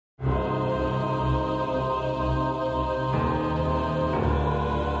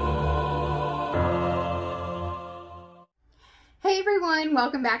everyone,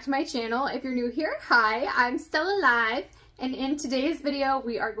 welcome back to my channel. If you're new here, hi, I'm StellaLive, and in today's video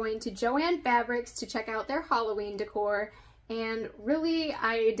we are going to JOANN Fabrics to check out their Halloween decor. And really,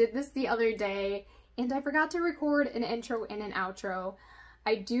 I did this the other day and I forgot to record an intro and an outro.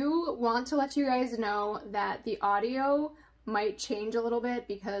 I do want to let you guys know that the audio might change a little bit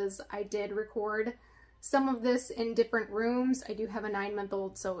because I did record some of this in different rooms. I do have a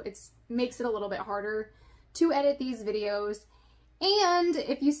 9-month-old, so it makes it a little bit harder to edit these videos. And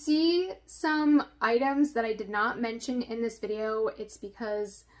if you see some items that I did not mention in this video, it's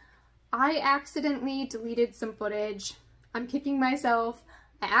because I accidentally deleted some footage. I'm kicking myself.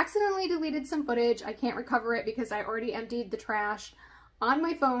 I accidentally deleted some footage. I can't recover it because I already emptied the trash on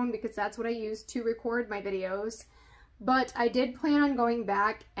my phone because that's what I use to record my videos. But I did plan on going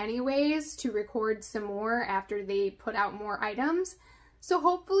back anyways to record some more after they put out more items. So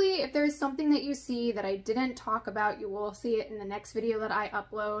hopefully if there's something that you see that I didn't talk about, you will see it in the next video that I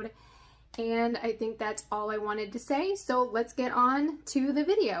upload. And I think that's all I wanted to say. So let's get on to the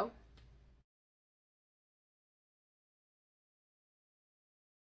video.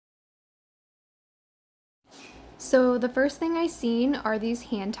 So the first thing I seen are these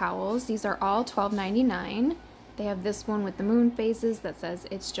hand towels. These are all $12.99. They have this one with the moon phases that says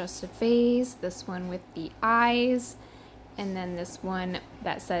it's just a phase, this one with the eyes, and then this one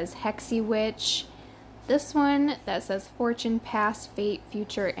that says Hexy Witch, this one that says Fortune, Past, Fate,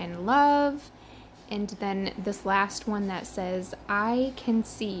 Future, and Love, and then this last one that says I Can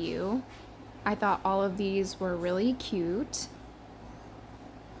See You. I thought all of these were really cute.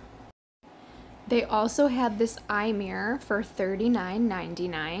 They also had this eye mirror for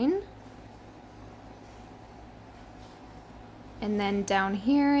 $39.99. And then down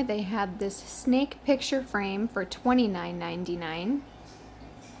here they had this snake picture frame for $29.99.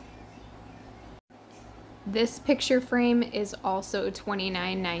 This picture frame is also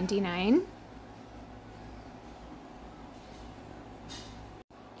 $29.99.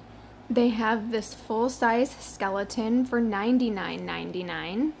 They have this full-size skeleton for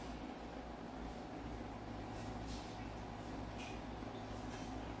 $99.99.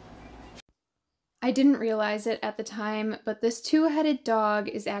 I didn't realize it at the time, but this two-headed dog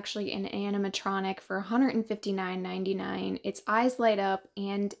is actually an animatronic for $159.99. Its eyes light up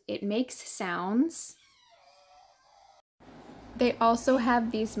and it makes sounds. They also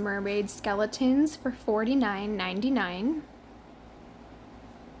have these mermaid skeletons for $49.99.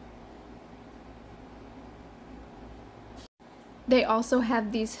 They also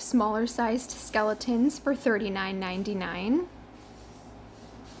have these smaller sized skeletons for $39.99.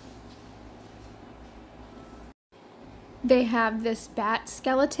 They have this bat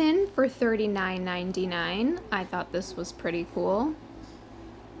skeleton for $39.99. I thought this was pretty cool.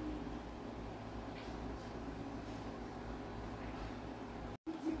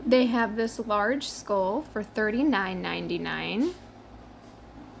 They have this large skull for $39.99.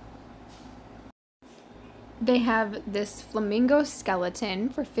 They have this flamingo skeleton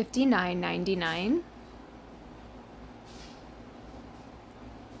for $59.99.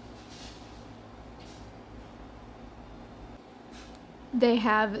 They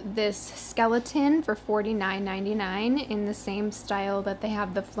have this skeleton for $49.99 in the same style that they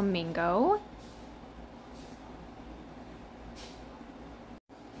have the flamingo.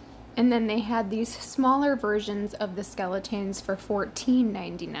 And then they had these smaller versions of the skeletons for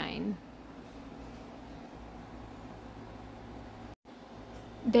 $14.99.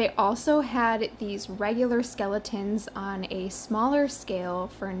 They also had these regular skeletons on a smaller scale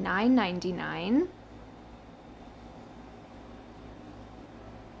for $9.99.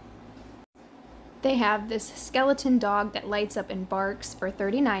 They have this skeleton dog that lights up and barks for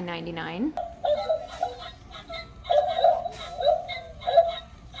 $39.99.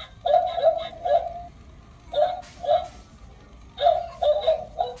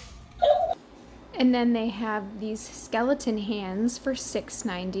 And then they have these skeleton hands for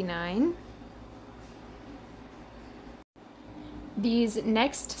 $6.99. These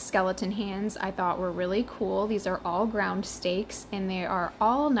next skeleton hands I thought were really cool. These are all ground stakes and they are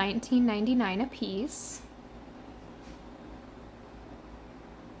all $19.99 a piece.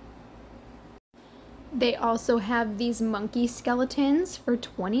 They also have these monkey skeletons for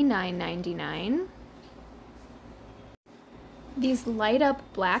 $29.99. These light up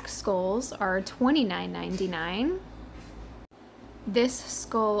black skulls are $29.99. This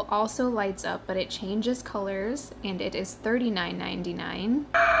skull also lights up, but it changes colors, and it is $39.99.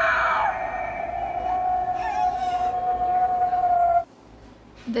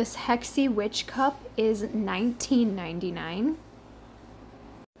 This Hexy Witch cup is $19.99.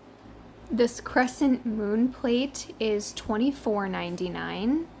 This crescent moon plate is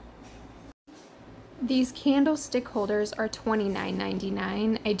 $24.99. These candlestick holders are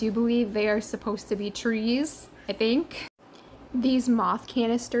 $29.99. I do believe they are supposed to be trees, I think. These moth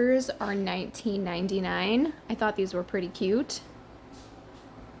canisters are $19.99. I thought these were pretty cute.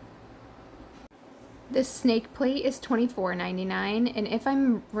 This snake plate is $24.99, and if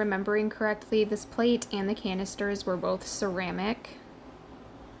I'm remembering correctly, this plate and the canisters were both ceramic.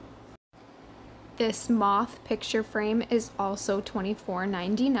 This moth picture frame is also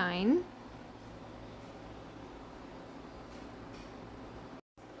 $24.99.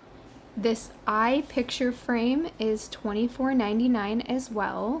 This eye picture frame is $24.99 as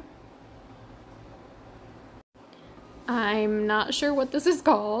well. I'm not sure what this is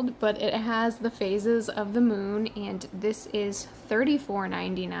called, but it has the phases of the moon, and this is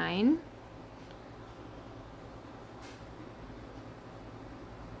 $34.99.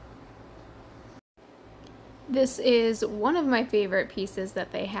 This is one of my favorite pieces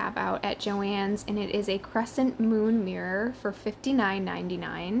that they have out at JOANN's, and it is a crescent moon mirror for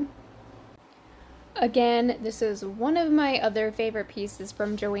 $59.99. Again, this is one of my other favorite pieces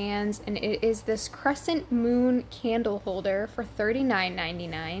from JOANN's, and it is this crescent moon candle holder for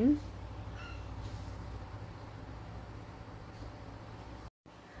 $39.99.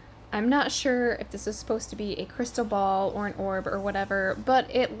 I'm not sure if this is supposed to be a crystal ball or an orb or whatever,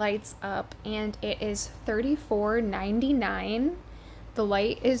 but it lights up and it is $34.99. The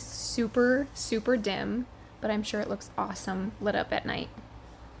light is super, super dim, but I'm sure it looks awesome lit up at night.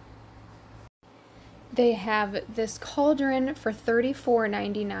 They have this cauldron for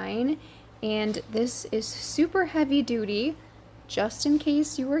 $34.99, and this is super heavy duty. Just in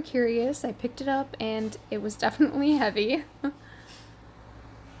case you were curious, I picked it up and it was definitely heavy.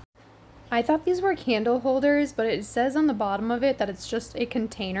 I thought these were candle holders, but it says on the bottom of it that it's just a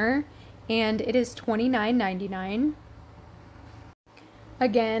container, and it is $29.99.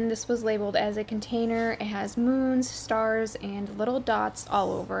 Again, this was labeled as a container. It has moons, stars, and little dots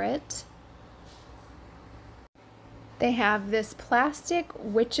all over it. They have this plastic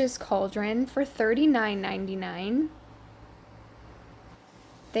witch's cauldron for $39.99.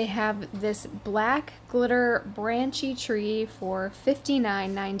 They have this black glitter branchy tree for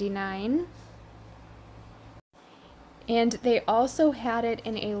 $59.99. And they also had it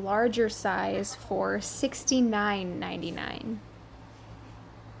in a larger size for $69.99.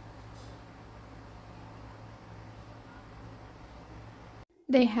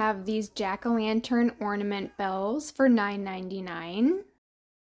 They have these jack-o'-lantern ornament bells for $9.99.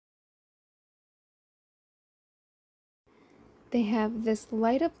 They have this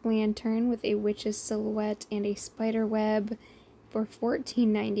light-up lantern with a witch's silhouette and a spider web for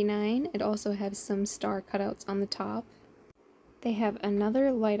 $14.99. It also has some star cutouts on the top. They have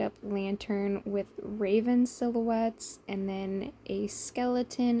another light-up lantern with raven silhouettes and then a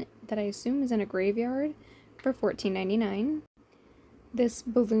skeleton that I assume is in a graveyard for $14.99. This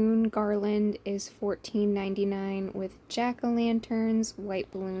balloon garland is $14.99 with jack-o'-lanterns,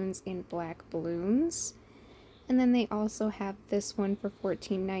 white balloons, and black balloons. And then they also have this one for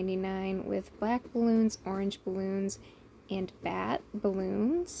 $14.99 with black balloons, orange balloons, and bat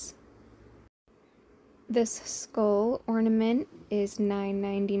balloons. This skull ornament is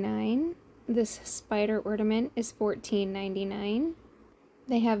 $9.99. This spider ornament is $14.99.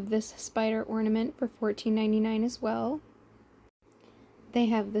 They have this spider ornament for $14.99 as well. They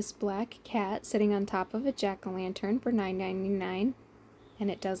have this black cat sitting on top of a jack-o'-lantern for $9.99,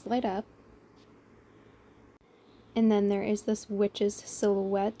 and it does light up. And then there is this witch's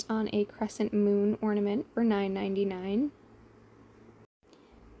silhouette on a crescent moon ornament for $9.99.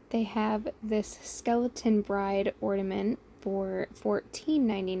 They have this skeleton bride ornament for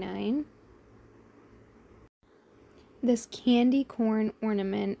 $14.99. This candy corn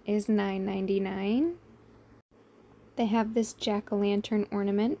ornament is $9.99. They have this jack-o'-lantern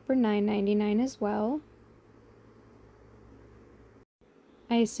ornament for $9.99 as well.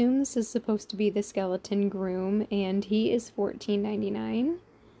 I assume this is supposed to be the skeleton groom, and he is $14.99.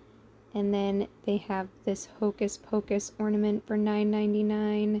 And then they have this Hocus Pocus ornament for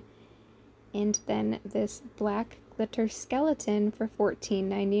 $9.99. And then this black glitter skeleton for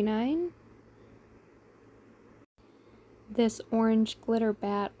 $14.99. This orange glitter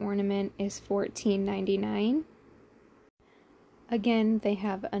bat ornament is $14.99. Again, they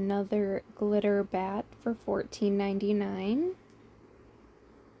have another glitter bat for $14.99.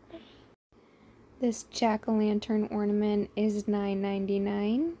 This jack-o'-lantern ornament is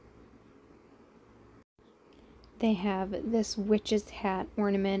 $9.99. They have this witch's hat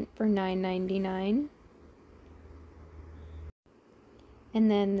ornament for $9.99. And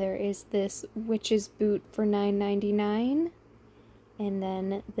then there is this witch's boot for $9.99. And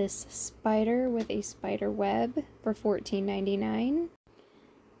then this spider with a spider web for $14.99.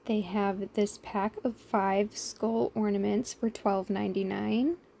 They have this pack of 5 skull ornaments for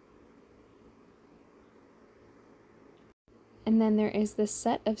 $12.99. And then there is this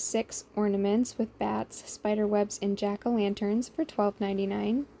set of 6 ornaments with bats, spider webs, and jack-o'-lanterns for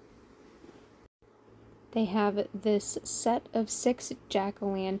 $12.99. They have this set of 6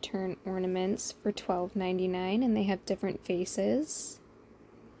 jack-o'-lantern ornaments for $12.99, and they have different faces.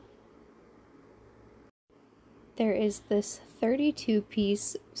 There is this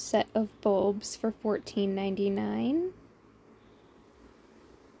 32-piece set of bulbs for $14.99.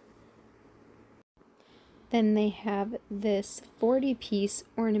 Then they have this 40-piece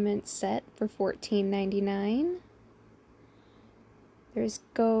ornament set for $14.99. There's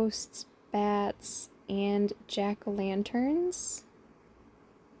ghosts, bats, and jack-o'-lanterns.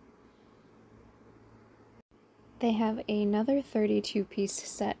 They have another 32-piece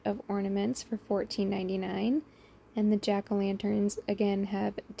set of ornaments for $14.99, and the jack-o'-lanterns again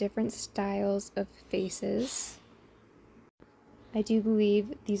have different styles of faces. I do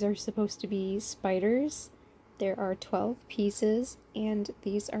believe these are supposed to be spiders. There are 12 pieces, and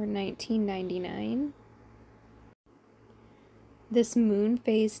these are $19.99. This moon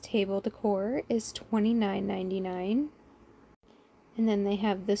phase table decor is $29.99. And then they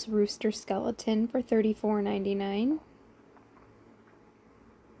have this rooster skeleton for $34.99.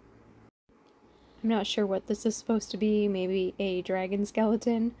 I'm not sure what this is supposed to be, maybe a dragon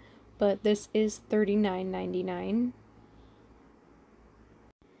skeleton, but this is $39.99.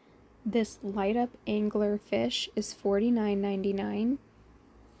 This light up angler fish is $49.99.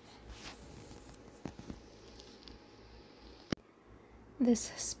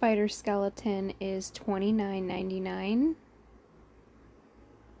 This spider skeleton is $29.99.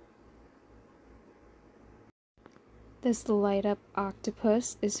 This light up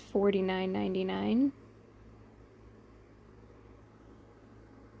octopus is $49.99.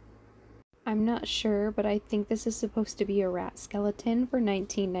 I'm not sure, but I think this is supposed to be a rat skeleton for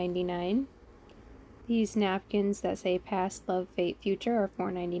 $19.99. These napkins that say past, love, fate, future are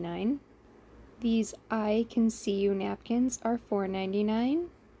 $4.99. These I can see you napkins are $4.99.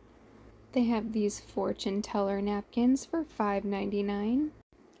 They have these fortune teller napkins for $5.99.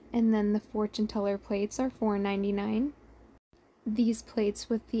 And then the fortune teller plates are $4.99. These plates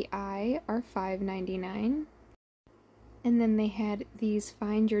with the eye are $5.99. And then they had these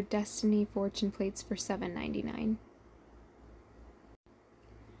Find Your Destiny fortune plates for $7.99.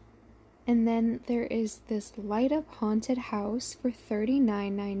 And then there is this light up haunted house for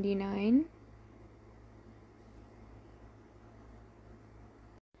 $39.99.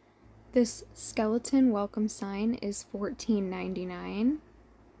 This skeleton welcome sign is $14.99.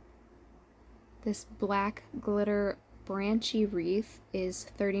 This black glitter branchy wreath is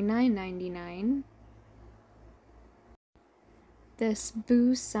 $39.99. This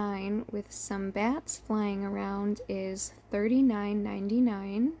boo sign with some bats flying around is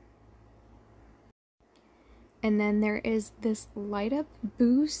 $39.99. And then there is this light up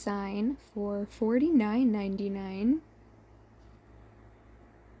boo sign for $49.99.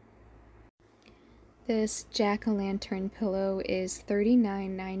 This jack-o'-lantern pillow is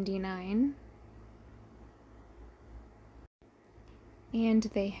 $39.99. And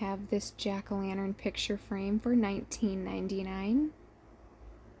they have this jack-o'-lantern picture frame for $19.99.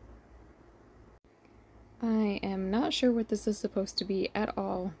 I am not sure what this is supposed to be at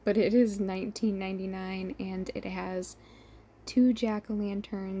all, but it is $19.99, and it has 2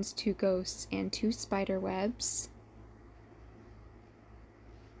 jack-o'-lanterns, 2 ghosts, and 2 spider webs.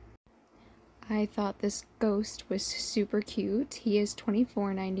 I thought this ghost was super cute. He is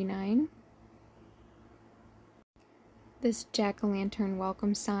 $24.99. This jack-o'-lantern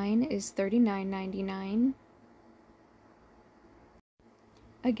welcome sign is $39.99.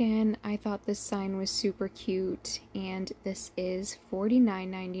 Again, I thought this sign was super cute, and this is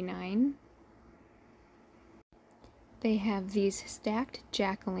 $49.99. They have these stacked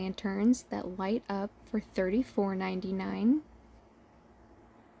jack-o'-lanterns that light up for $34.99.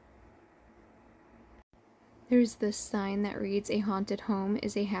 There's this sign that reads, "A haunted home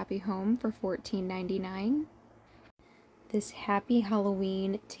is a happy home" for $14.99. This Happy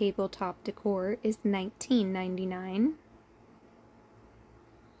Halloween tabletop decor is $19.99.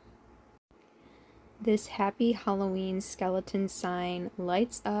 This Happy Halloween skeleton sign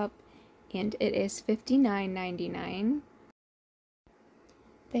lights up, and it is $59.99.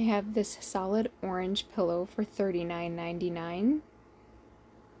 They have this solid orange pillow for $39.99.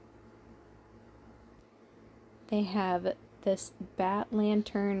 They have this bat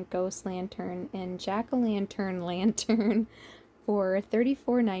lantern, ghost lantern, and jack-o'-lantern lantern for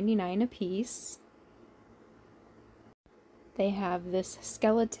 $34.99 a piece. They have this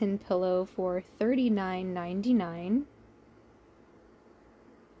skeleton pillow for $39.99.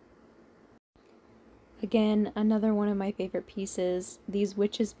 Again, another one of my favorite pieces. These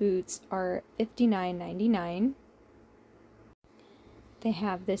witches' boots are $59.99. They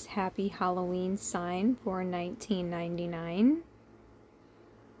have this Happy Halloween sign for $19.99.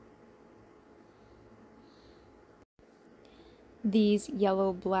 These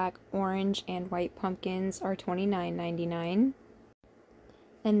yellow, black, orange, and white pumpkins are $29.99.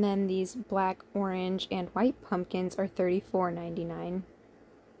 And then these black, orange, and white pumpkins are $34.99.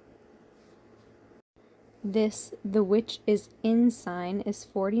 This The Witch is In sign is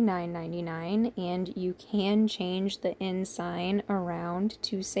 $49.99, and you can change the in sign around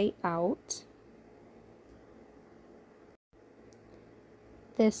to say out.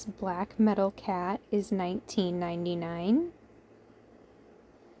 This black metal cat is $19.99.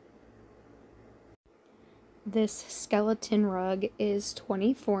 This skeleton rug is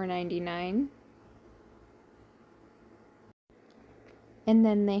 $24.99. And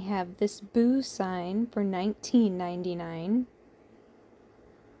then they have this boo sign for $19.99.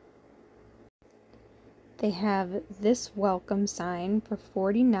 They have this welcome sign for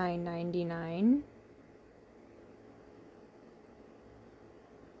 $49.99.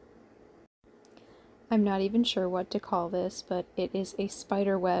 I'm not even sure what to call this, but it is a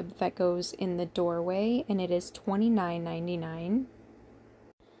spider web that goes in the doorway, and it is $29.99.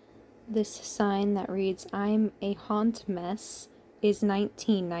 This sign that reads, "I'm a haunt mess," is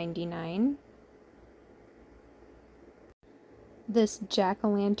 $19.99. This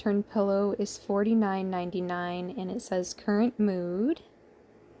jack-o'-lantern pillow is $49.99, and it says current mood.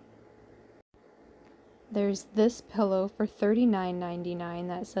 There's this pillow for $39.99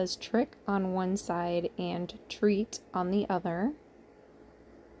 that says trick on one side and treat on the other.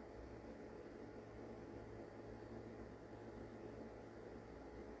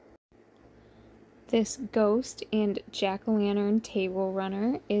 This ghost and jack-o'-lantern table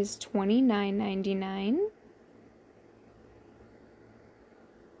runner is $29.99.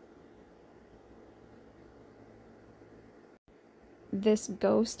 This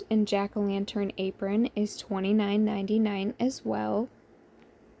ghost and jack-o'-lantern apron is $29.99 as well.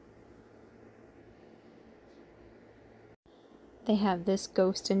 They have this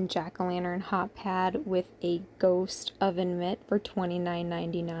ghost and jack-o'-lantern hot pad with a ghost oven mitt for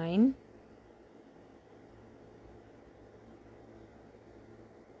 $29.99.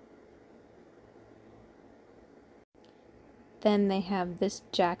 Then they have this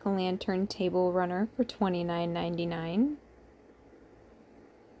jack-o'-lantern table runner for $29.99.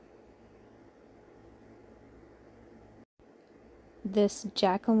 This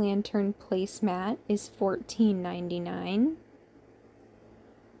jack-o'-lantern placemat is $14.99.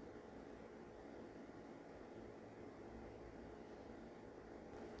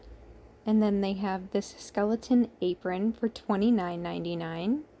 And then they have this skeleton apron for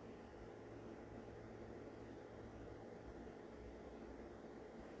 $29.99.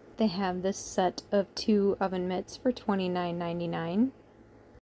 They have this set of 2 oven mitts for $29.99.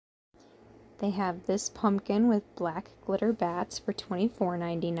 They have this pumpkin with black glitter bats for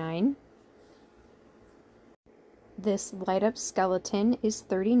 $24.99. This light up skeleton is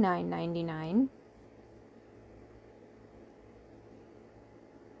 $39.99.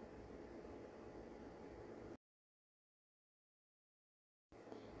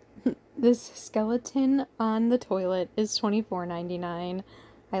 This skeleton on the toilet is $24.99.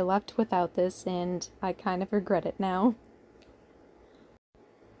 I left without this and I kind of regret it now.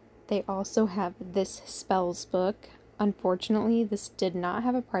 They also have this spells book. Unfortunately, this did not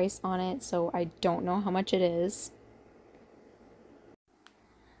have a price on it, so I don't know how much it is.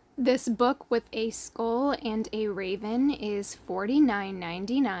 This book with a skull and a raven is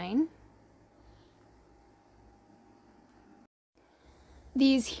 $49.99.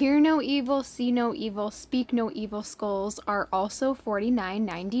 These Hear No Evil, See No Evil, Speak No Evil skulls are also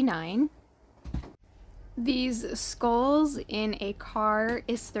 $49.99. These skulls in a car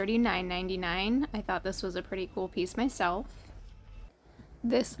is $39.99. I thought this was a pretty cool piece myself.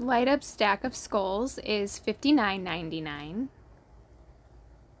 This light up stack of skulls is $59.99.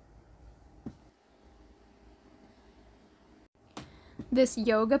 This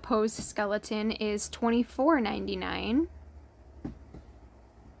yoga pose skeleton is $24.99.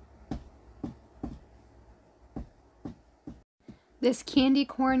 This candy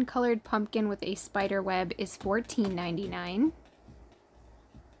corn colored pumpkin with a spider web is $14.99.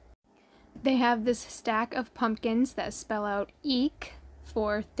 They have this stack of pumpkins that spell out EEK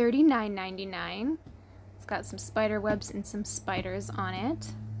for $39.99. It's got some spider webs and some spiders on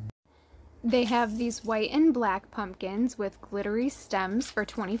it. They have these white and black pumpkins with glittery stems for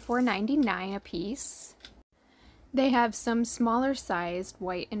 $24.99 a piece. They have some smaller sized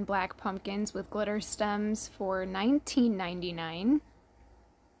white and black pumpkins with glitter stems for $19.99.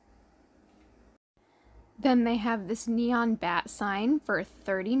 Then they have this neon bat sign for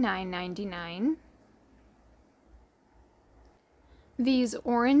 $39.99. These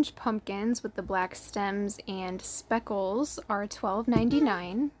orange pumpkins with the black stems and speckles are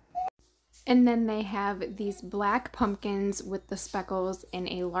 $12.99. And then they have these black pumpkins with the speckles in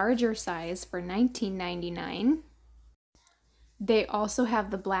a larger size for $19.99. They also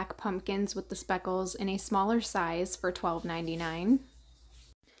have the black pumpkins with the speckles in a smaller size for $12.99.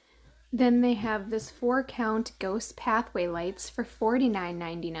 Then they have this 4-count ghost pathway lights for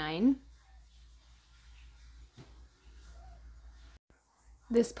 $49.99.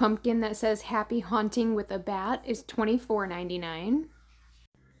 This pumpkin that says Happy Haunting with a Bat is $24.99.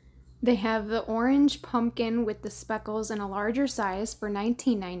 They have the orange pumpkin with the speckles in a larger size for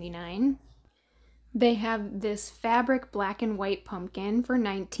 $19.99. They have this fabric black and white pumpkin for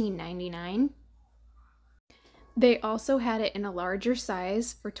 $19.99. They also had it in a larger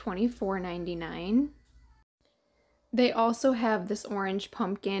size for $24.99. They also have this orange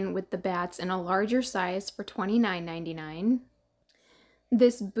pumpkin with the bats in a larger size for $29.99.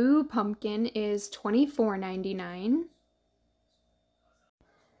 This Boo pumpkin is $24.99.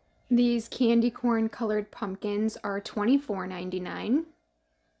 These candy corn colored pumpkins are $24.99.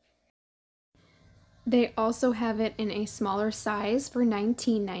 They also have it in a smaller size for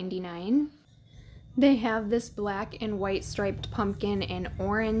 $19.99. They have this black and white striped pumpkin and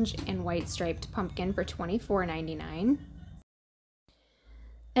orange and white striped pumpkin for $24.99.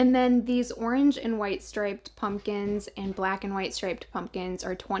 And then these orange and white striped pumpkins and black and white striped pumpkins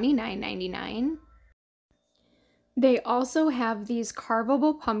are $29.99. They also have these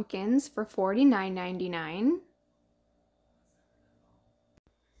carvable pumpkins for $49.99.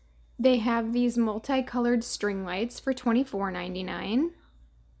 They have these multicolored string lights for $24.99.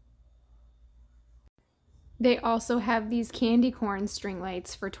 They also have these candy corn string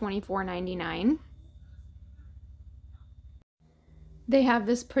lights for $24.99. They have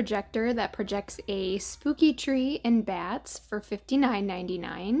this projector that projects a spooky tree and bats for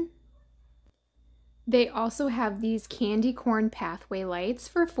 $59.99. They also have these candy corn pathway lights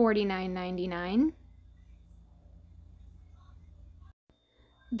for $49.99.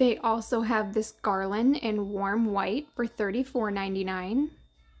 They also have this garland in warm white for $34.99.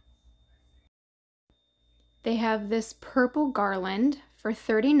 They have this purple garland for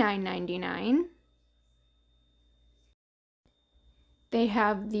 $39.99. They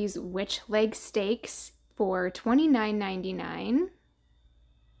have these witch leg stakes for $29.99.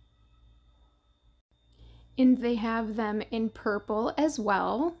 And they have them in purple as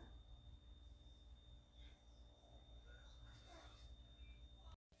well.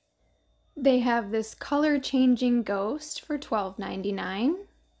 They have this color changing ghost for $12.99.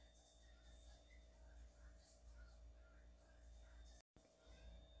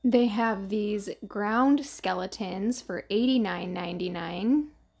 They have these ground skeletons for $89.99.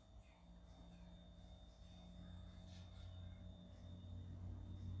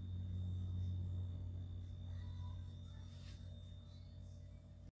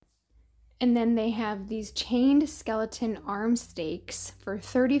 And then they have these chained skeleton arm stakes for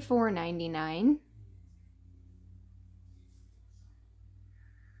 $34.99.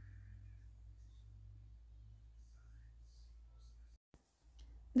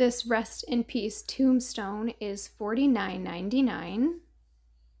 This Rest in Peace tombstone is $49.99.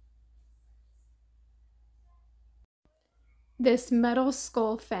 This metal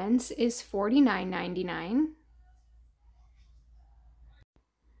skull fence is $49.99.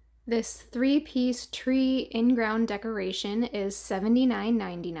 This 3-piece tree in-ground decoration is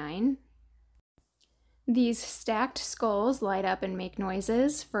 $79.99. These stacked skulls light up and make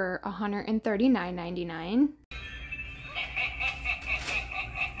noises for $139.99.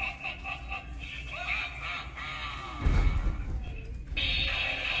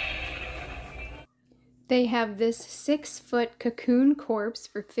 They have this 6-foot cocoon corpse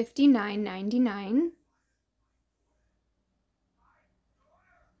for $59.99.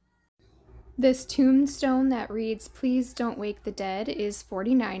 This tombstone that reads, "Please don't wake the dead," is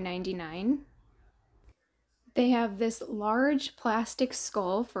 $49.99. They have this large plastic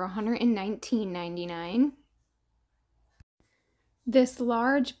skull for $119.99. This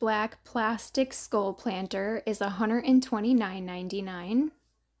large black plastic skull planter is $129.99.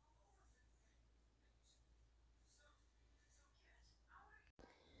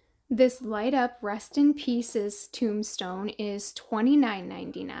 This light up Rest in Pieces tombstone is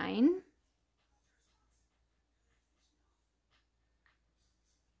 $29.99.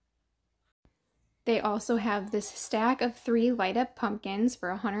 They also have this stack of 3 light up pumpkins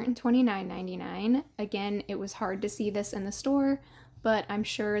for $129.99. Again, it was hard to see this in the store, but I'm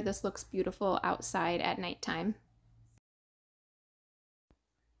sure this looks beautiful outside at nighttime.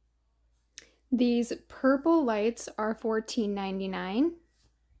 These purple lights are $14.99.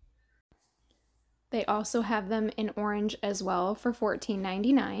 They also have them in orange as well for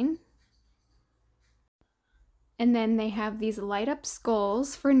 $14.99. And then they have these light up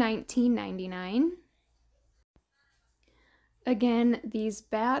skulls for $19.99. Again, these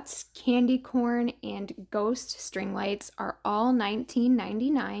bats, candy corn, and ghost string lights are all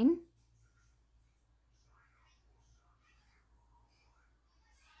 $19.99.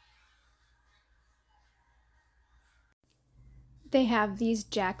 They have these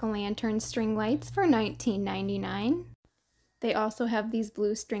jack-o'-lantern string lights for $19.99. They also have these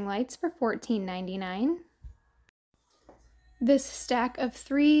blue string lights for $14.99. This stack of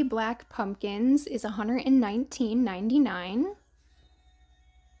 3 black pumpkins is $119.99.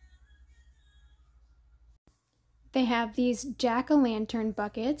 They have these jack-o'-lantern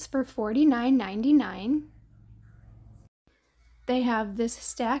buckets for $49.99. They have this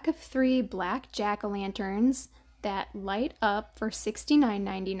stack of 3 black jack-o'-lanterns that light up for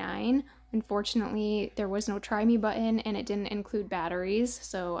 $69.99. Unfortunately, there was no try me button and it didn't include batteries,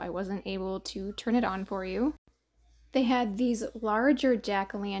 so I wasn't able to turn it on for you. They had these larger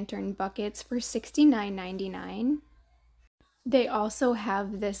jack-o'-lantern buckets for $69.99. They also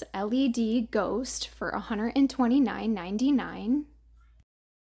have this LED ghost for $129.99.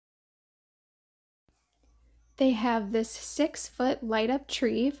 They have this 6-foot light-up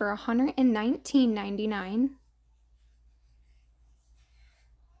tree for $119.99.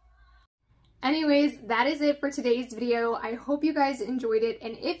 Anyways, that is it for today's video. I hope you guys enjoyed it,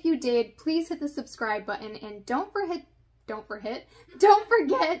 and if you did, please hit the subscribe button and don't forget to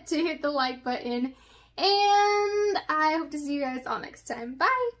hit the like button, and I hope to see you guys all next time.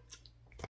 Bye!